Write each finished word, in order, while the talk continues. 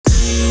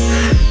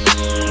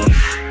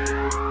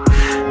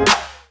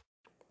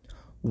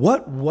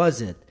What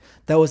was it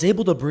that was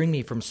able to bring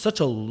me from such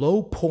a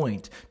low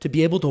point to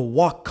be able to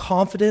walk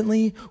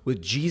confidently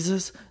with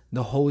Jesus and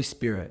the Holy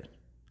Spirit?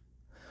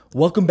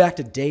 Welcome back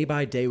to Day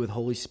by Day with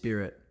Holy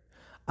Spirit.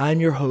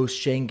 I'm your host,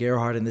 Shane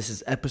Gerhardt, and this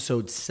is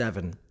episode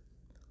 7.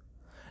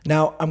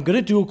 Now, I'm going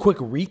to do a quick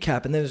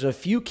recap, and then there's a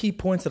few key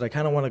points that I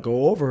kind of want to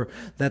go over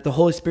that the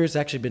Holy Spirit's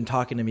actually been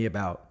talking to me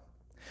about.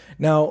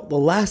 Now, the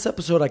last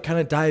episode, I kind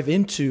of dive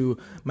into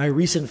my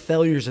recent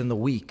failures in the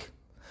week.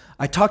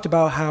 I talked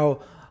about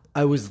how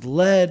I was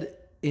led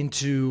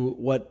into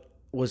what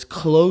was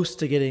close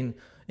to getting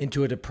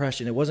into a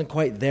depression. It wasn't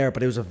quite there,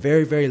 but it was a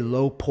very, very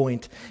low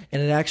point,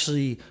 and it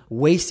actually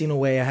wasting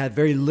away. I had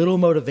very little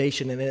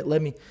motivation,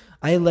 and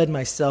I led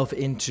myself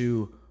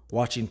into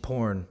watching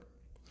porn.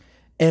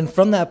 And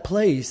from that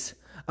place,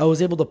 I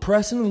was able to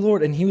press into the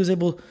Lord, and He was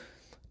able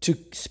to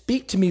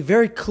speak to me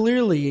very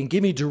clearly and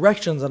give me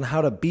directions on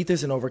how to beat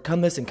this and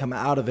overcome this and come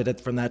out of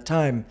it from that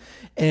time.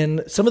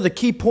 And some of the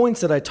key points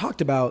that I talked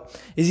about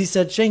is He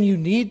said, Shane,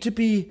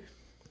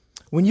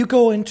 when you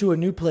go into a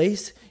new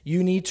place,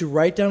 you need to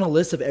write down a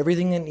list of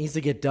everything that needs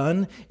to get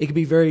done. It could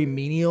be very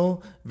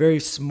menial, very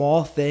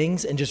small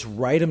things, and just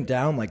write them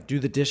down, like do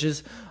the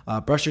dishes,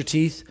 brush your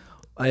teeth.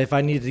 If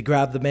I needed to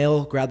grab the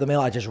mail.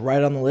 I just write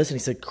it on the list. And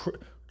He said,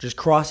 just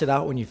cross it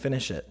out when you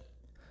finish it.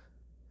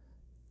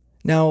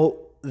 Now,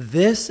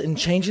 this and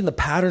changing the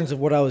patterns of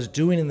what I was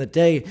doing in the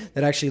day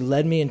that actually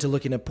led me into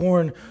looking at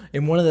porn.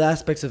 And one of the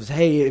aspects of,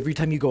 hey, every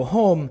time you go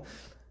home,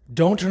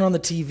 don't turn on the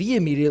TV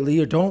immediately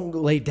or don't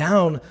lay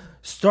down.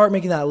 Start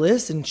making that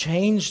list and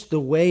change the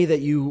way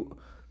that you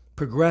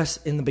progress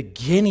in the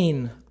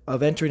beginning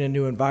of entering a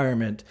new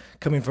environment,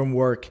 coming from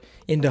work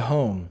into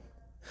home.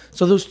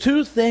 So those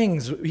two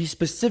things, He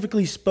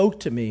specifically spoke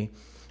to me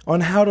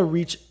on how to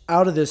reach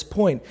out of this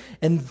point.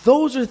 And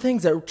those are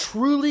things that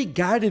truly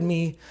guided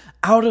me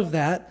out of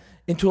that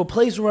into a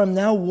place where I'm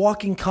now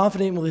walking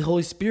confident with the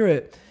Holy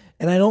Spirit.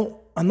 And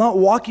I'm not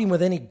walking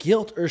with any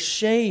guilt or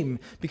shame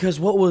because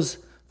what was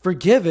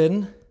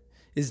forgiven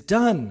is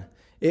done.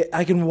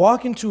 I can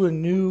walk into a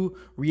new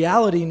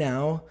reality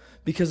now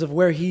because of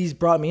where He's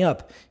brought me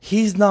up.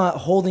 He's not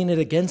holding it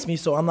against me,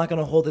 so I'm not going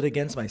to hold it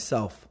against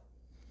myself.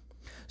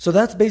 So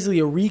that's basically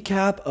a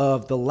recap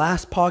of the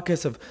last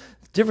podcast of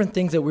different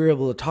things that we were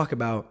able to talk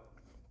about.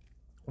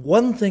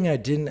 One thing I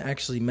didn't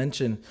actually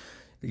mention,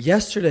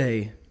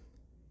 yesterday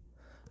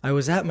I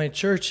was at my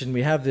church and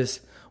we have this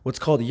what's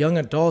called young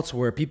adults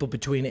where people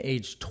between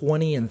age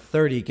 20 and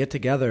 30 get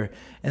together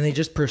and they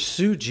just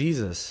pursue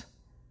Jesus.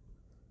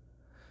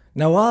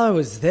 Now while I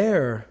was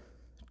there,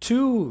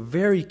 two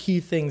very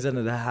key things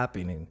ended up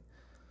happening.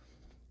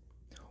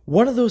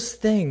 One of those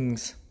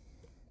things,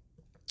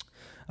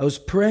 I was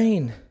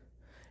praying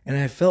and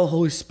I felt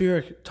Holy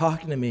Spirit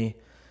talking to me.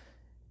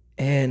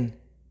 And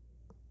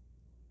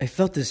I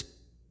felt this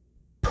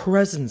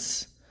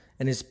presence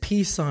and His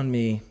peace on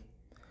me,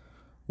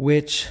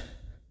 which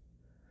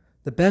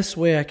the best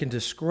way I can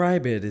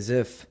describe it is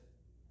if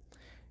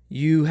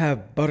you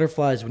have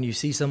butterflies when you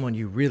see someone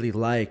you really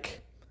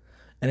like,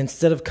 and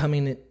instead of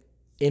coming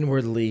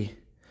inwardly,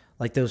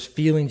 like those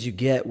feelings you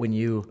get when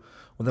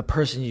the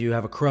person you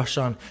have a crush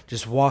on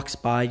just walks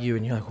by you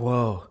and you're like,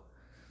 whoa.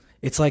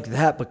 It's like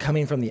that, but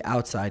coming from the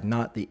outside,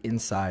 not the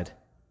inside.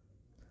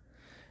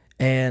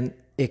 And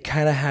it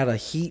kind of had a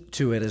heat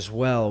to it as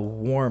well,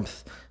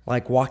 warmth,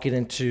 like walking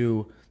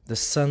into the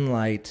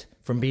sunlight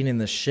from being in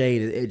the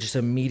shade. It's just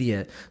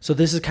immediate. So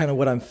this is kind of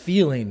what I'm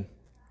feeling.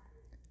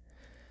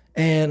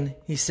 And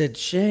He said,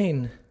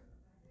 Shane,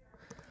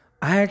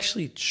 I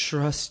actually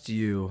trust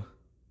you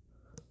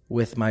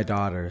with my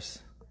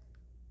daughters.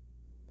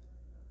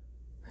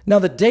 Now,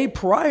 the day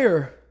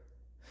prior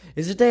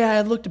is the day I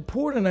had looked at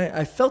porn and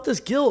I felt this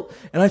guilt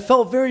and I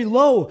felt very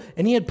low,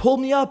 and He had pulled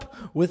me up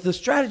with the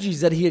strategies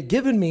that He had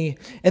given me.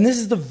 And this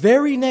is the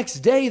very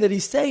next day that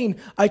He's saying,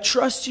 I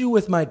trust you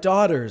with my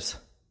daughters.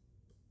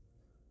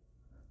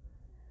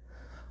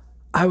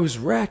 I was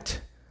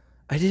wrecked.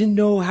 I didn't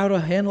know how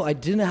to handle. I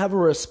didn't have a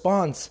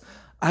response.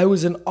 I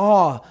was in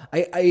awe.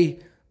 I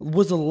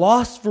was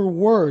lost for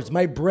words.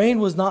 My brain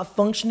was not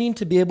functioning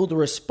to be able to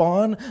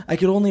respond. I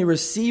could only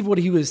receive what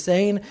He was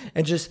saying,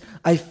 and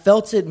I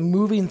felt it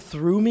moving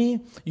through me.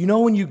 You know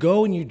when you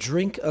go and you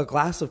drink a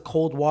glass of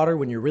cold water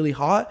when you're really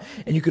hot,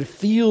 and you could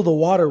feel the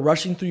water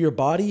rushing through your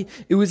body?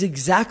 It was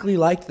exactly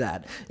like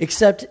that,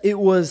 except it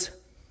wasn't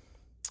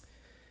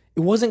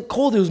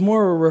cold. It was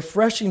more a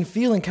refreshing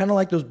feeling, kind of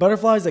like those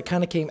butterflies that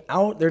kind of came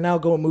out. They're now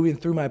moving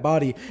through my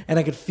body, and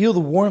I could feel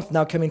the warmth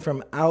now coming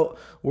from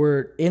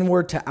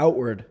inward to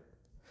outward.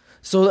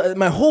 So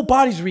my whole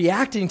body's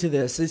reacting to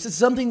this. This is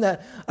something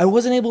that I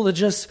wasn't able to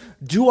just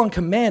do on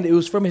command. It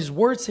was from His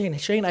word saying,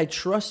 Shane, I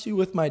trust you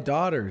with my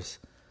daughters.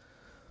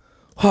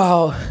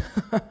 Wow.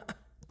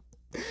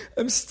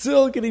 I'm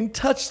still getting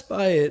touched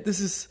by it. This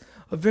is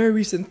a very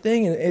recent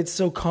thing, and it's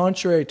so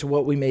contrary to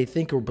what we may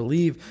think or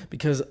believe,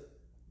 because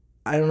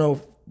I don't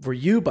know for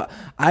you, but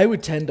I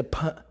would tend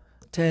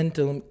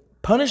to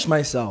punish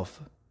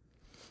myself.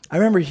 I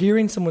remember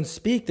hearing someone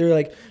speak. They're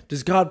like,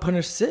 does God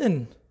punish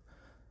sin?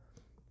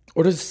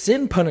 Or does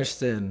sin punish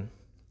sin?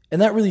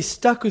 And that really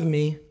stuck with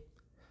me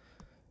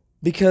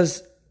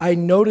because I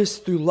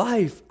noticed through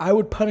life, I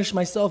would punish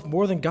myself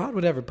more than God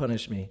would ever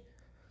punish me.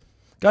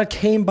 God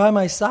came by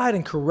my side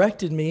and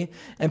corrected me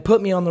and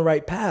put me on the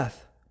right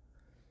path.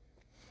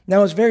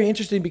 Now, it's very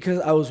interesting because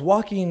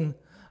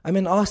I'm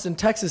in Austin,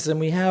 Texas, and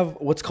we have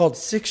what's called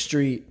 6th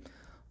Street,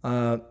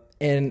 and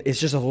it's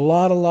just a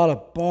lot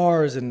of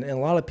bars and a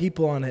lot of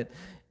people on it,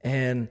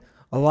 and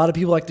a lot of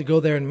people like to go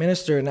there and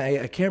minister, and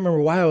I can't remember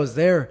why I was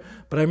there,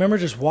 but I remember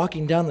just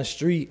walking down the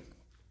street,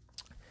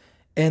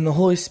 and the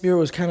Holy Spirit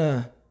was kind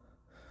of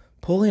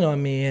pulling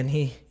on me, and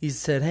he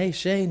said, "Hey,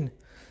 Shane,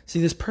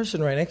 see this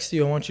person right next to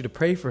you, I want you to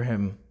pray for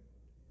him."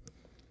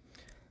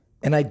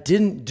 And I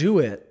didn't do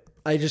it.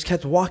 I just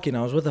kept walking.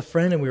 I was with a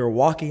friend, and we were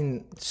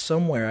walking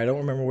somewhere. I don't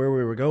remember where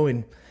we were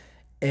going.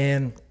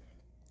 And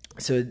I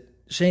said,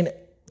 "Shane,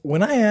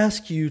 when I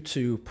ask you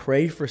to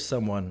pray for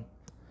someone,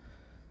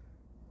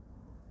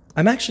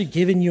 I'm actually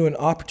giving you an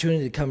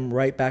opportunity to come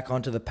right back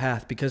onto the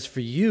path, because for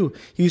you,"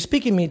 he was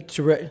speaking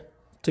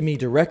to me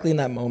directly in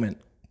that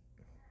moment,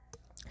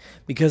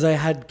 because I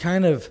had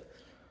kind of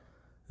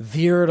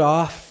veered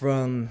off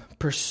from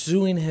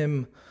pursuing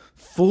him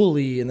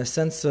fully in the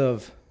sense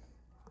of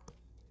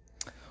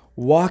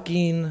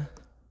walking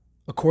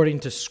according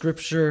to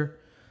Scripture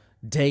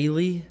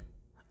daily.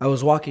 I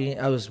was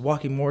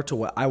walking more to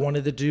what I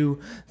wanted to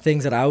do,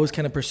 things that I was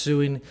kind of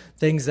pursuing,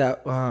 things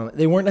that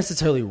they weren't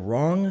necessarily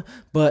wrong,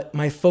 but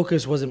my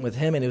focus wasn't with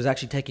him, and it was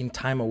actually taking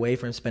time away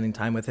from spending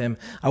time with him.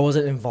 I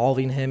wasn't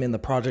involving him in the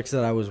projects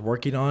that I was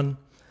working on.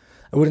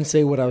 I wouldn't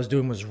say what I was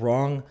doing was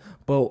wrong,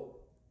 but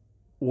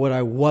what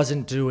I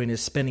wasn't doing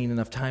is spending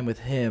enough time with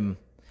him.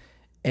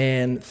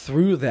 And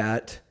through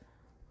that,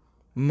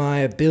 my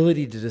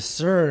ability to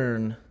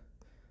discern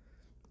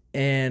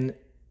and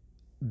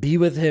be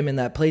with him in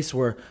that place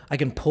where I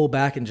can pull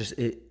back and just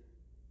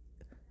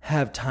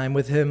have time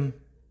with him,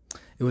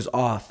 it was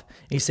off.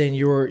 And he's saying,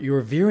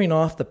 you're veering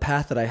off the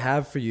path that I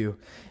have for you.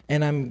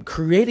 And I'm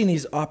creating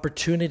these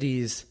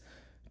opportunities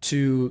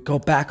to go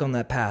back on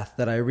that path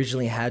that I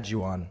originally had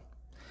you on.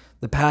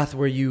 The path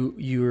where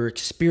you're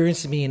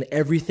experiencing me in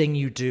everything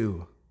you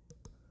do.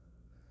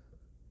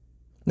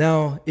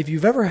 Now, if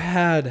you've ever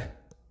had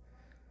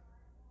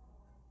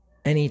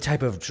any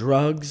type of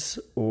drugs,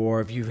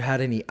 or if you've had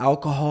any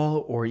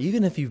alcohol, or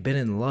even if you've been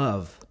in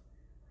love,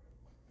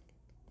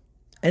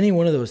 any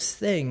one of those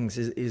things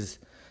is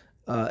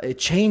it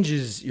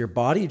changes your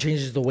body, it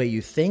changes the way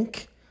you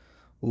think.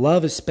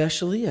 Love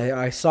especially.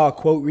 I saw a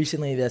quote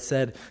recently that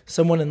said,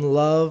 someone in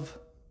love,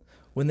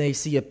 when they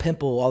see a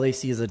pimple, all they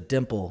see is a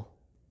dimple.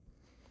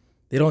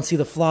 They don't see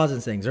the flaws in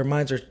things. Their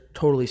minds are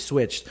totally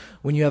switched.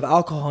 When you have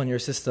alcohol in your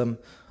system,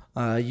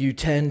 you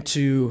tend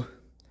to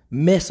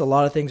miss a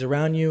lot of things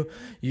around you.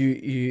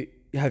 You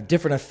have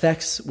different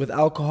effects with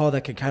alcohol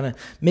that can kind of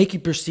make you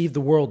perceive the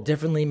world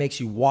differently, makes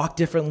you walk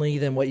differently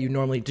than what you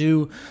normally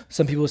do.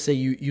 Some people say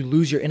you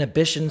lose your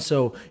inhibition,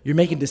 so you're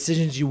making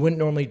decisions you wouldn't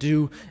normally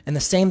do. And the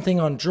same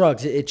thing on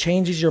drugs. It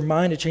changes your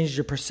mind, it changes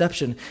your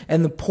perception.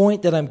 And the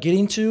point that I'm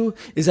getting to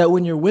is that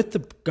when you're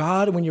with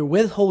God, when you're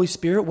with Holy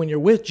Spirit, when you're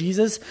with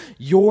Jesus,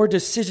 your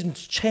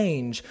decisions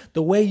change.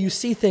 The way you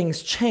see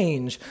things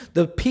change.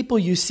 The people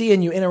you see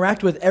and you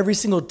interact with every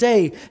single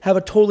day have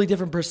a totally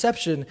different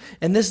perception.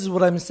 And this is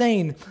what I'm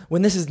saying.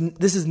 When this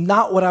is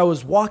not what I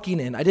was walking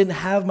in. I didn't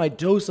have my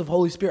dose of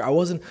Holy Spirit. I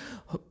wasn't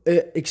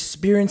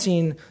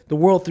experiencing the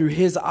world through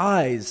his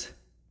eyes.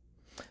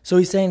 So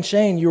he's saying,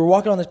 Shane, you were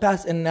walking on this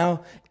path, and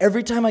now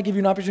every time I give you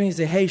an opportunity to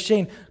say, hey,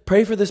 Shane,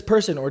 pray for this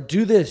person, or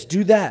do this,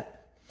 do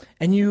that,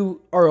 and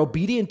you are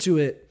obedient to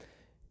it,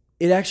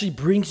 it actually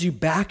brings you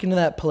back into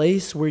that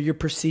place where you're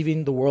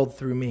perceiving the world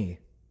through me.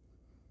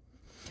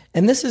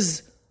 And this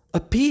is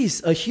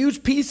a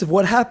huge piece of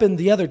what happened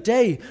the other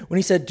day when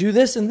he said, do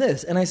this and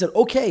this. And I said,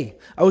 okay,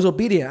 I was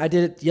obedient. I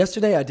did it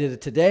yesterday. I did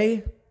it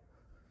today.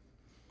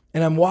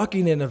 And I'm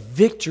walking in a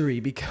victory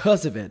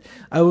because of it.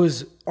 I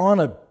was on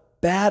a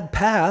bad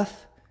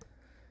path,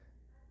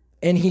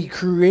 and he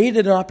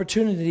created an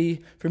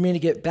opportunity for me to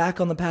get back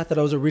on the path that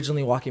I was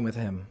originally walking with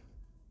him.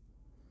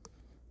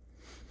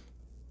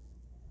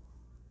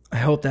 I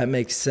hope that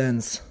makes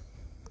sense.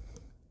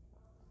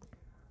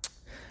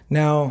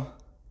 Now,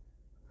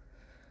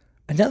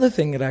 another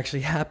thing that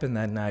actually happened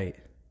that night,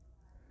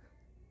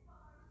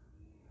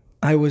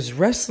 I was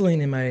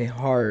wrestling in my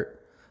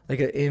heart,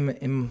 like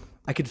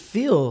I could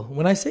feel,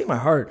 when I say my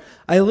heart,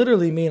 I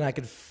literally mean I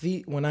could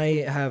feel when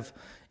I have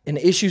an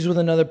issues with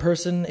another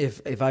person,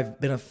 if I've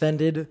been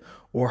offended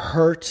or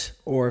hurt,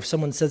 or if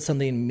someone said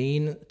something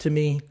mean to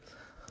me,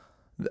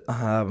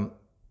 I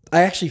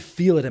actually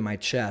feel it in my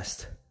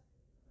chest.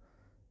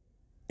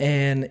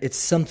 And it's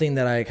something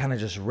that I kind of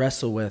just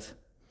wrestle with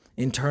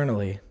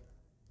internally.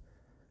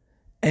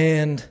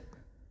 And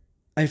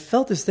I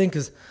felt this thing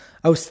because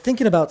I was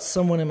thinking about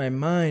someone in my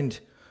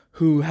mind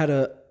who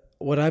had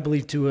what I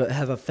believe to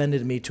have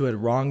offended me, to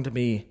have wronged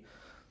me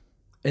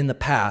in the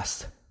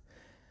past.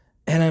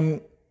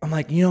 And I'm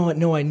like, you know what?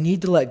 No, I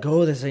need to let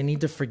go of this. I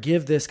need to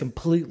forgive this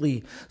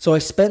completely. So I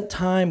spent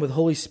time with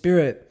Holy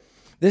Spirit.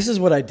 This is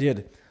what I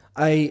did.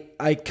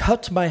 I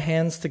cupped my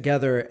hands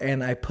together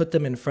and I put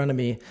them in front of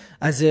me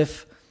as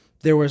if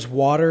there was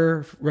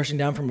water rushing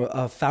down from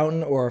a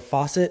fountain or a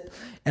faucet,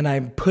 and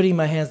I'm putting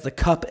my hands to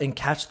cup and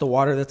catch the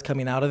water that's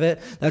coming out of it.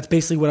 That's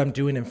basically what I'm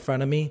doing in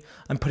front of me.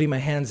 I'm putting my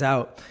hands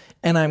out,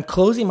 and I'm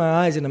closing my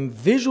eyes, and I'm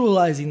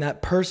visualizing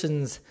that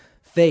person's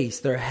face,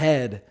 their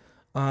head.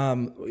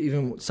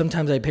 Even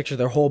sometimes I picture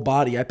their whole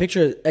body. I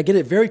get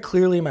it very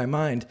clearly in my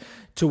mind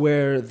to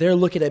where they're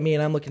looking at me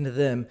and I'm looking to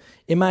them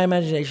in my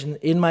imagination,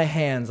 in my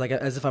hands, like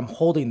as if I'm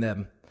holding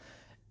them.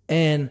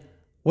 And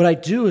what I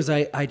do is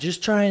I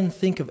just try and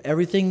think of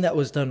everything that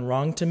was done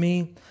wrong to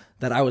me,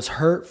 that I was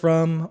hurt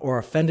from or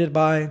offended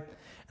by,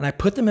 and I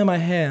put them in my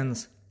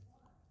hands,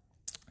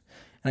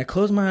 and I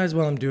close my eyes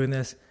while I'm doing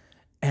this,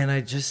 and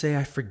I just say,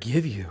 I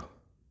forgive you.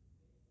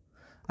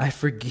 I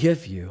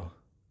forgive you.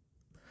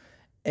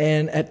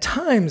 And at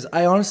times,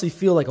 I honestly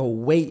feel like a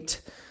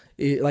weight,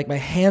 like my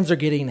hands are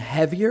getting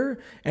heavier,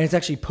 and it's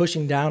actually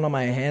pushing down on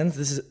my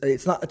hands.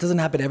 It doesn't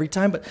happen every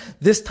time, but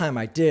this time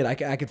I did.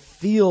 I could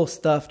feel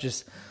stuff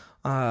just...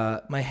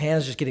 my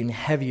hands just getting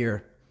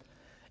heavier.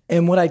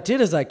 And what I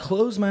did is I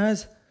closed my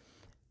eyes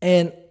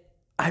and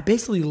I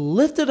basically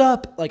lifted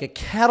up like a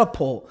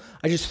catapult.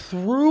 I just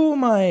threw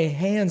my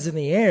hands in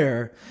the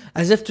air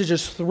as if to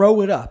just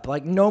throw it up,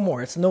 like no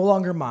more. It's no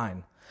longer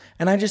mine.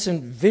 And I just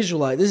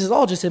visualize, this is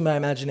all just in my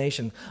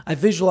imagination. I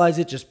visualize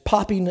it just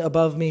popping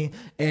above me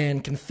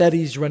and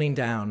confetti's running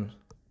down.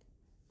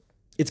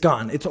 It's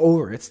gone. It's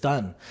over. It's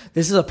done.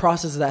 This is a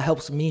process that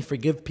helps me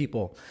forgive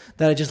people,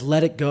 that I just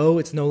let it go.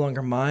 It's no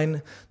longer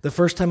mine. The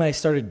first time I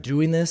started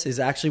doing this is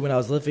actually when I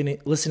was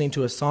listening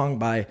to a song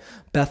by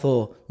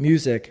Bethel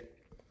Music,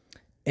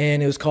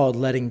 and it was called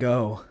Letting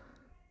Go.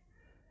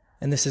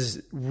 And this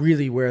is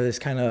really where this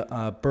kind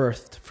of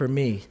birthed for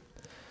me.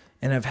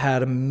 And I've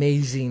had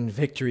amazing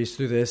victories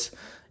through this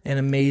and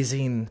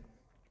amazing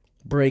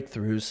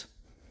breakthroughs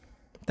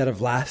that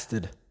have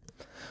lasted.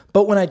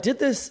 But when I did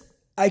this,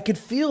 I could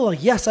feel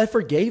like, yes, I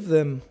forgave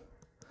them,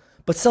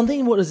 but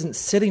something wasn't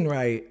sitting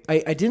right.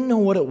 I didn't know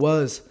what it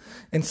was.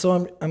 And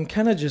so I'm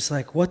kind of just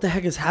like, what the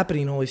heck is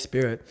happening, Holy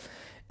Spirit?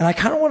 And I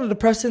kind of wanted to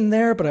press in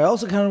there, but I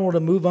also kind of wanted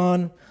to move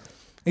on.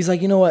 He's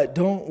like, you know what?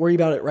 Don't worry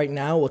about it right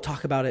now. We'll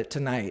talk about it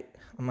tonight.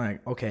 I'm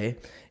like, okay.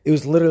 It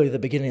was literally the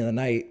beginning of the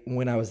night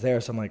when I was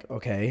there. So I'm like,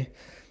 okay,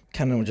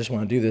 kind of just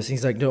want to do this.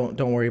 He's like, don't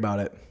worry about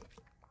it.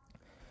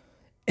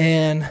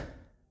 And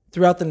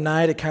throughout the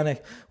night, it kind of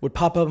would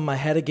pop up in my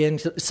head again.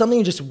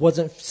 Something just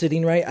wasn't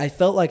sitting right. I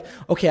felt like,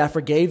 okay, I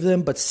forgave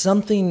them, but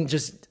something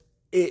just,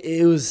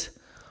 it was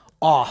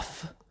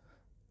off.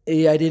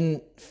 I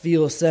didn't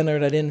feel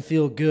centered. I didn't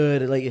feel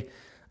good. Like,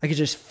 I could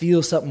just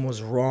feel something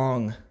was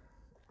wrong.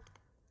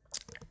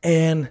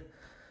 And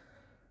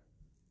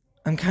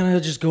I'm kind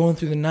of just going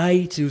through the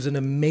night. It was an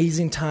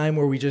amazing time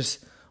where we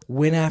just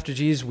went after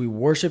Jesus. We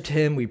worshiped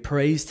him. We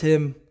praised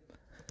him.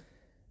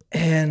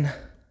 And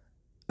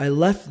I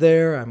left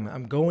there.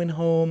 I'm going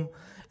home.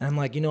 And I'm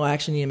like, I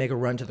actually need to make a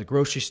run to the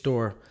grocery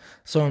store.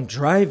 So I'm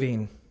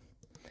driving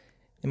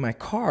in my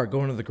car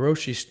going to the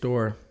grocery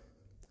store.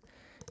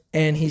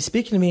 And he's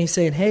speaking to me. He's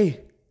saying, hey,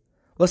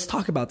 let's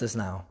talk about this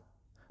now.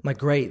 I'm like,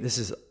 great. This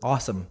is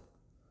awesome.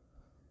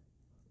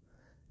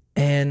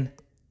 And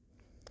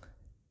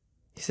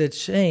he said,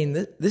 Shane,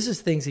 this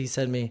is things he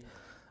said to me.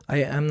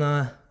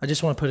 I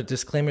just want to put a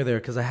disclaimer there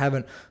because I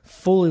haven't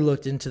fully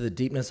looked into the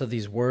deepness of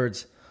these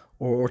words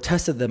or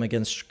tested them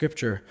against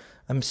Scripture.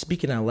 I'm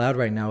speaking out loud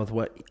right now with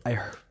what I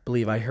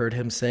believe I heard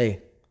him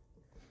say.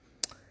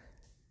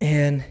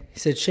 And he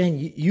said,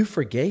 Shane, you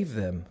forgave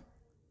them,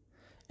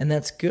 and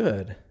that's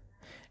good.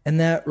 And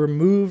that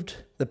removed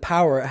the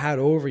power it had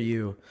over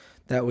you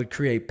that would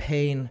create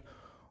pain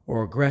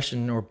or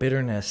aggression or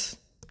bitterness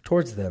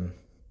towards them.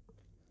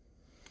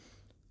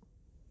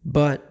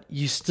 But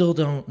you still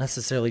don't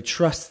necessarily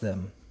trust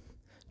them.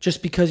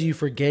 Just because you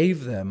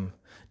forgave them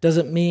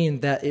doesn't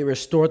mean that it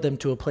restored them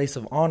to a place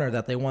of honor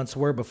that they once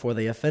were before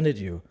they offended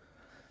you.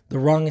 The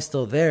wrong is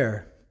still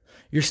there.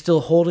 You're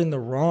still holding the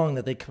wrong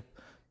that they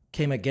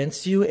came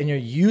against you, and you're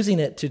using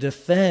it to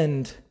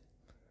defend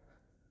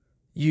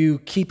you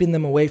keeping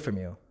them away from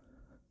you.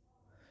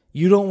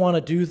 You don't want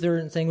to do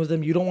certain things with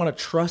them. You don't want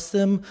to trust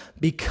them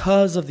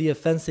because of the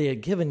offense they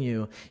had given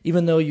you,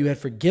 even though you had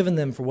forgiven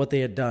them for what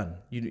they had done.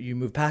 You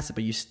move past it,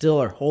 but you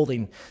still are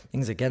holding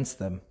things against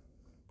them.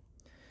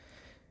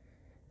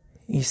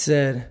 He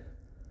said,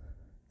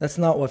 that's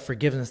not what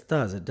forgiveness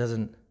does. It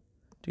doesn't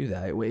do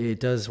that. It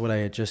does what I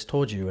had just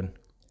told you. And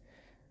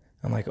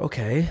I'm like,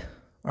 okay,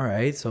 all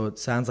right. So it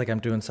sounds like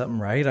I'm doing something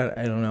right.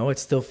 I don't know. It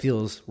still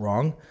feels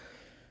wrong.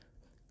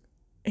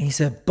 And he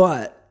said,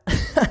 but...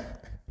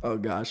 oh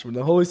gosh, when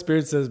the Holy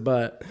Spirit says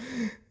but,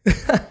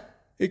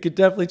 it could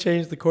definitely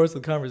change the course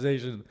of the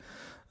conversation.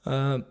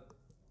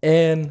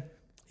 And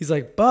he's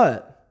like,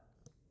 but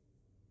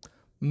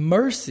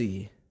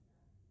mercy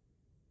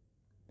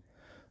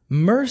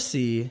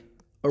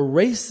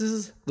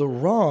erases the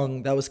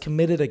wrong that was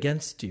committed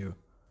against you.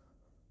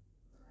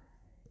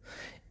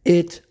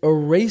 It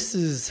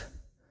erases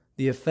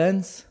the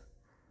offense,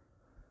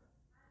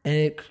 and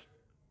it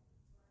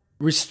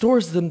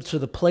restores them to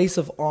the place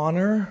of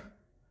honor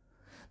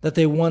that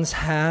they once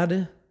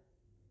had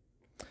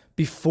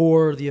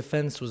before the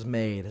offense was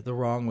made, the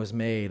wrong was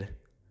made.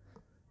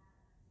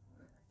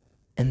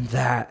 And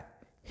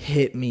that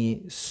hit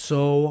me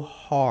so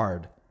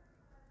hard.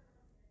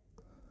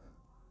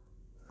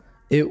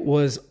 It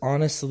was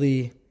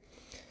honestly,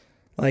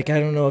 like, I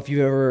don't know if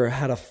you've ever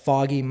had a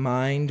foggy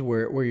mind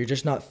where you're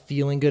just not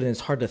feeling good and it's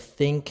hard to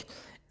think,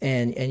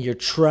 and you're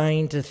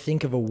trying to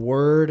think of a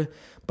word,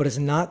 but it's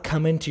not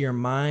coming to your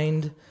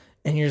mind,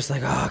 and you're just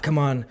like, oh, come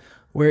on,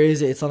 where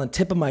is it? It's on the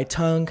tip of my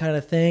tongue kind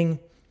of thing.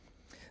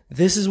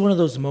 This is one of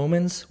those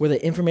moments where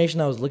the information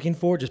I was looking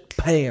for, just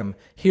bam,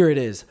 here it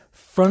is,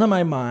 front of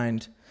my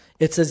mind.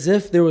 It's as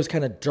if there was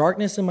kind of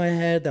darkness in my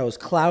head that was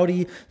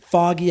cloudy,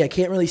 foggy. I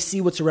can't really see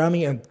what's around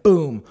me, and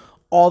boom,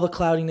 all the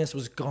cloudiness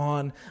was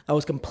gone. I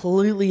was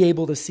completely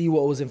able to see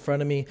what was in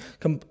front of me.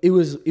 It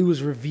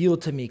was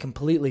revealed to me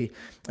completely.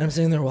 And I'm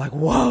sitting there like,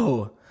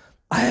 whoa,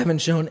 I haven't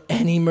shown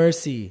any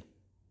mercy.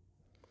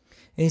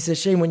 And he says,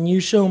 Shane, when you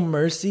show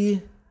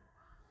mercy,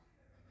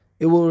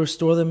 it will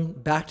restore them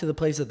back to the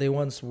place that they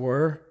once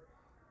were.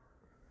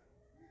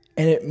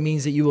 And it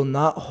means that you will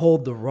not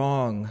hold the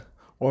wrong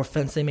or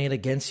offense they made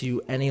against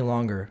you any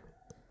longer.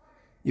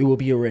 It will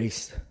be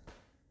erased.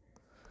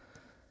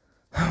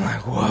 I'm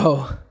like,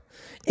 whoa.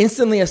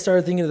 Instantly, I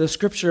started thinking of the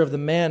scripture of the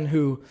man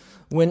who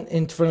went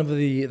in front of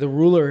the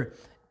ruler,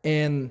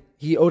 and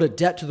he owed a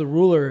debt to the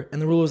ruler,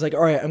 and the ruler was like,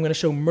 all right, I'm going to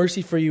show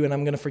mercy for you, and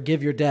I'm going to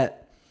forgive your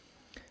debt.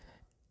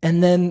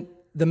 And then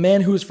the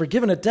man who was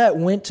forgiven a debt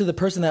went to the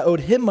person that owed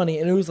him money,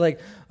 and it was like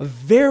a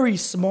very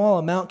small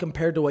amount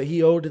compared to what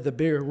he owed to the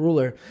bigger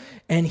ruler.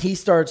 And he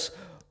starts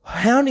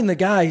hounding the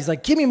guy. He's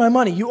like, give me my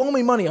money. You owe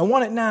me money. I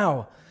want it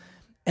now.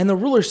 And the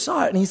ruler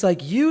saw it, and he's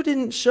like, you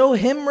didn't show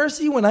him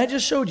mercy when I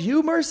just showed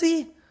you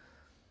mercy?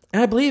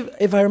 And I believe,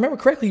 if I remember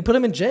correctly, he put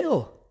him in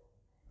jail.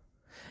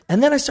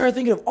 And then I started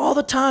thinking of all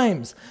the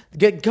times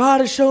that God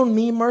has shown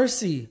me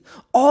mercy.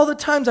 All the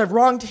times I've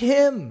wronged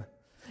him.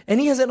 And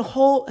he hasn't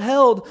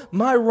held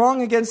my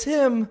wrong against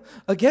him.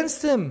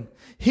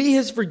 He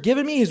has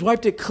forgiven me. He's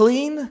wiped it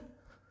clean.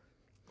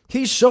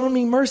 He's shown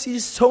me mercy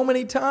so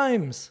many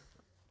times.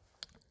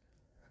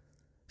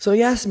 So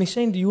he asked me,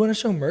 Shane, do you want to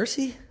show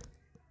mercy?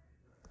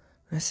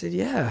 I said,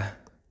 yeah.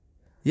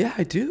 Yeah,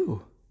 I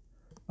do.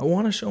 I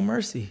want to show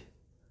mercy.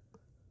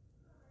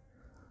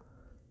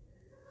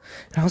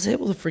 And I was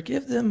able to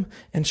forgive them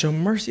and show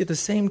mercy at the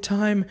same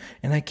time.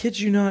 And I kid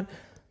you not,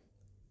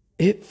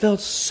 it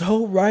felt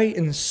so right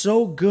and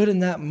so good in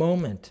that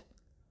moment.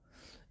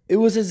 It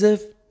was as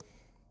if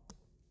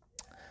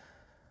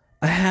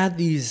I had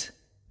these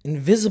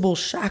invisible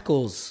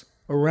shackles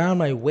around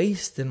my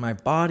waist and my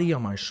body,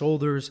 on my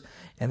shoulders,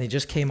 and they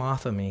just came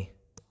off of me.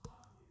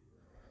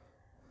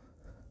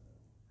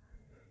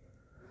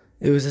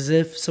 It was as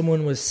if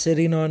someone was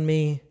sitting on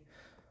me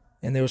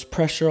and there was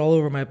pressure all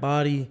over my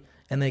body,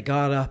 and they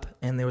got up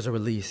and there was a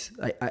release.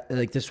 I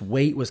like, this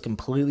weight was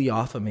completely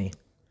off of me.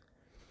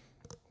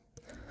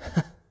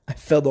 I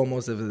felt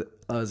almost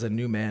as a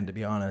new man, to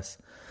be honest.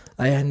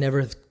 I had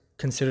never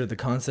considered the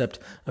concept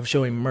of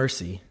showing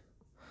mercy.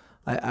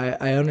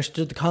 I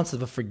understood the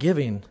concept of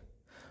forgiving,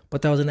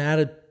 but there was an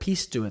added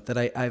piece to it that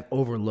I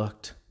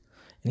overlooked.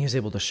 And he was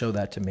able to show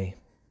that to me.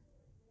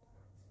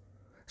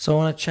 So I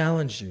want to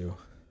challenge you.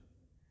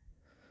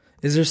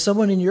 Is there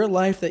someone in your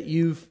life that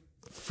you've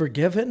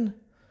forgiven,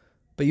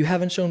 but you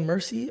haven't shown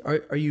mercy?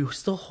 Are you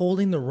still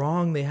holding the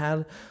wrong they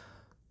had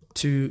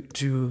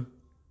to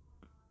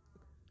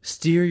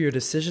steer your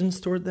decisions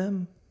toward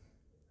them?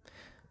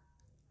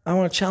 I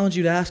want to challenge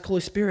you to ask Holy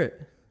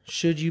Spirit,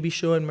 should you be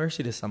showing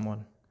mercy to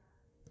someone?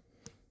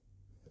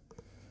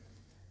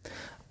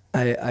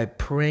 I'm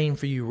praying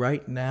for you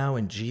right now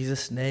in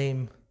Jesus'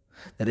 name,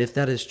 that if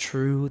that is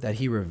true, that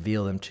he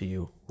reveal them to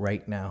you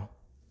right now.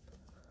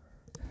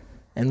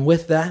 And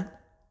with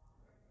that,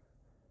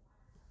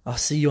 I'll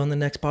see you on the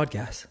next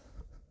podcast.